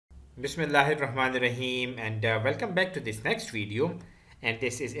Bismillahirrahmanirrahim, and welcome back to this next video. And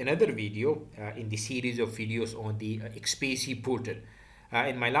this is another video in the series of videos on the Expasy portal.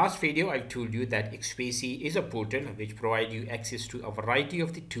 In my last video, I've told you that Expasy is a portal which provides you access to a variety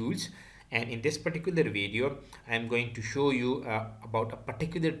of the tools. And in this particular video, I'm going to show you about a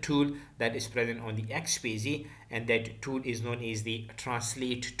particular tool that is present on the Expasy, and that tool is known as the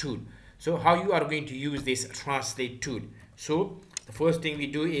Translate tool. So how you are going to use this Translate tool? So the first thing we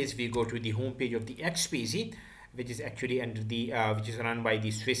do is we go to the home page of the Expasy, which is actually under the which is run by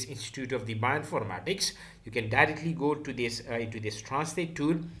the Swiss Institute of the Bioinformatics. You can directly go to this into this Translate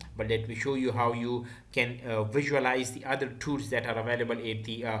tool, but let me show you how you can visualize the other tools that are available at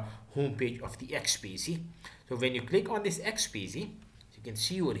the home page of the Expasy. So when you click on this Expasy, you can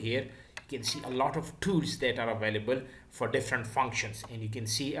see over here, you can see a lot of tools that are available for different functions, and you can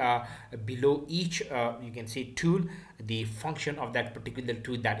see below each you can see tool the function of that particular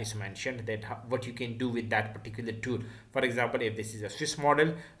tool that is mentioned, that what you can do with that particular tool. For example, if this is a Swiss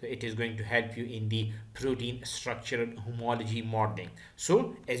model, so it is going to help you in the protein structural homology modeling.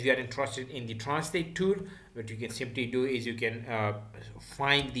 So as we are interested in the Translate tool, what you can simply do is you can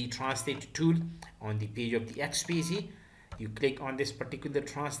find the Translate tool on the page of the Expasy. You click on this particular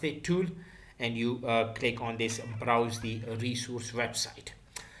Translate tool and you click on this browse the resource website.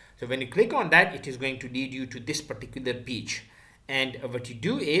 So when you click on that, it is going to lead you to this particular page, and what you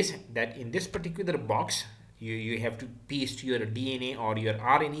do is that in this particular box you have to paste your DNA or your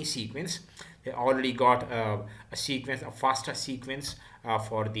RNA sequence. They already got a sequence, a FASTA sequence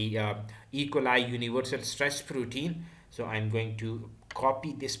for the E. coli universal stress protein. So I'm going to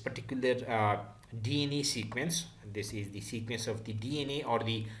copy this particular DNA sequence. This is the sequence of the DNA or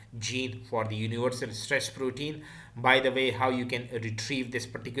the gene for the universal stress protein. By the way, how you can retrieve this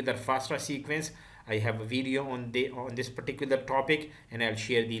particular FASTA sequence, I have a video on this particular topic, and I'll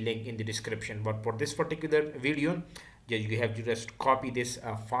share the link in the description. But for this particular video, you have to just copy this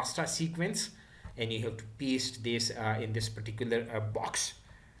FASTA sequence, and you have to paste this in this particular box.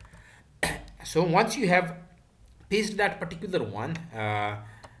 So once you have pasted that particular one,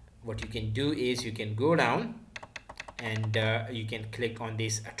 what you can do is you can go down and you can click on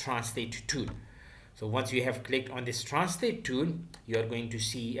this Translate tool. So once you have clicked on this Translate tool, you are going to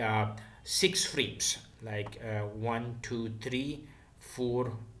see 6 frames, like 1, 2, 3,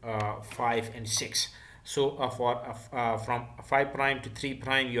 4, 5, and 6. So from 5 prime to 3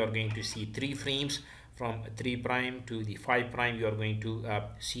 prime, you are going to see 3 frames. From 3 prime to the 5 prime, you are going to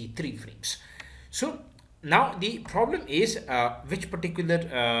see 3 frames. So now the problem is which particular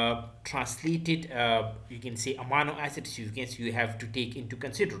translated you can say amino acid sequence you have to take into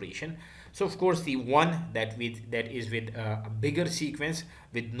consideration. So of course the one that is with a bigger sequence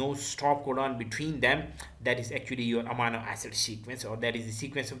with no stop codon between them, that is actually your amino acid sequence, or that is the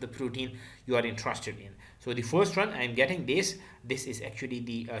sequence of the protein you are interested in. So the first one I am getting this is actually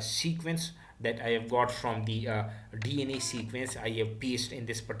the sequence that I have got from the DNA sequence I have pasted in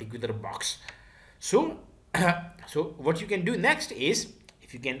this particular box. So so what you can do next is,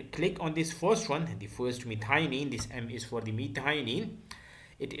 if you can click on this first one, the first methionine, this M is for the methionine,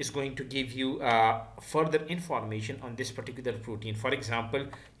 it is going to give you further information on this particular protein. For example,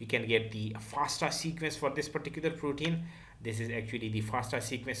 you can get the FASTA sequence for this particular protein. This is actually the FASTA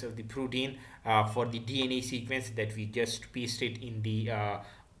sequence of the protein for the DNA sequence that we just pasted in the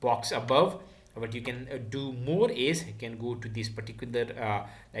box above. What you can do more is you can go to this particular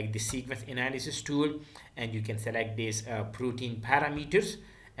like the sequence analysis tool, and you can select this protein parameters,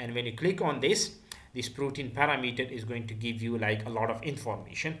 and when you click on this protein parameter is going to give you like a lot of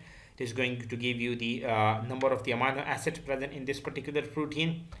information. It is going to give you the number of the amino acids present in this particular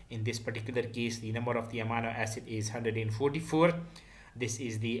protein. In this particular case, the number of the amino acid is 144. This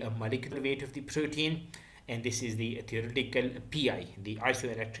is the molecular weight of the protein, and this is the theoretical pi, the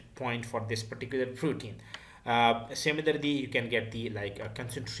isoelectric point for this particular protein. Similarly, you can get the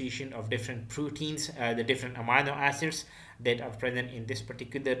concentration of different proteins, the different amino acids that are present in this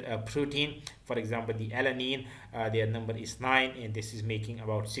particular protein. For example, the alanine, their number is 9, and this is making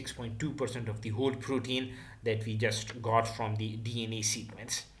about 6.2% of the whole protein that we just got from the DNA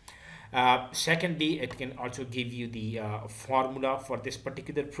sequence. Secondly, it can also give you the formula for this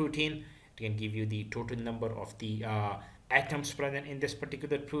particular protein. It can give you the total number of the atoms present in this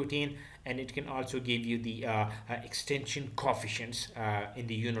particular protein, and it can also give you the extension coefficients in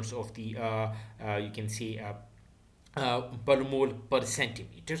the units of the you can say per mole per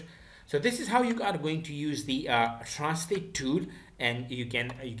centimeter. So this is how you are going to use the Translate tool, and you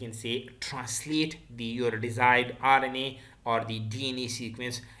can say translate your desired RNA or the DNA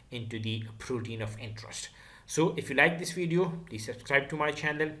sequence into the protein of interest. So if you like this video, please subscribe to my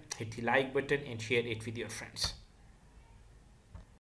channel, hit the like button and share it with your friends.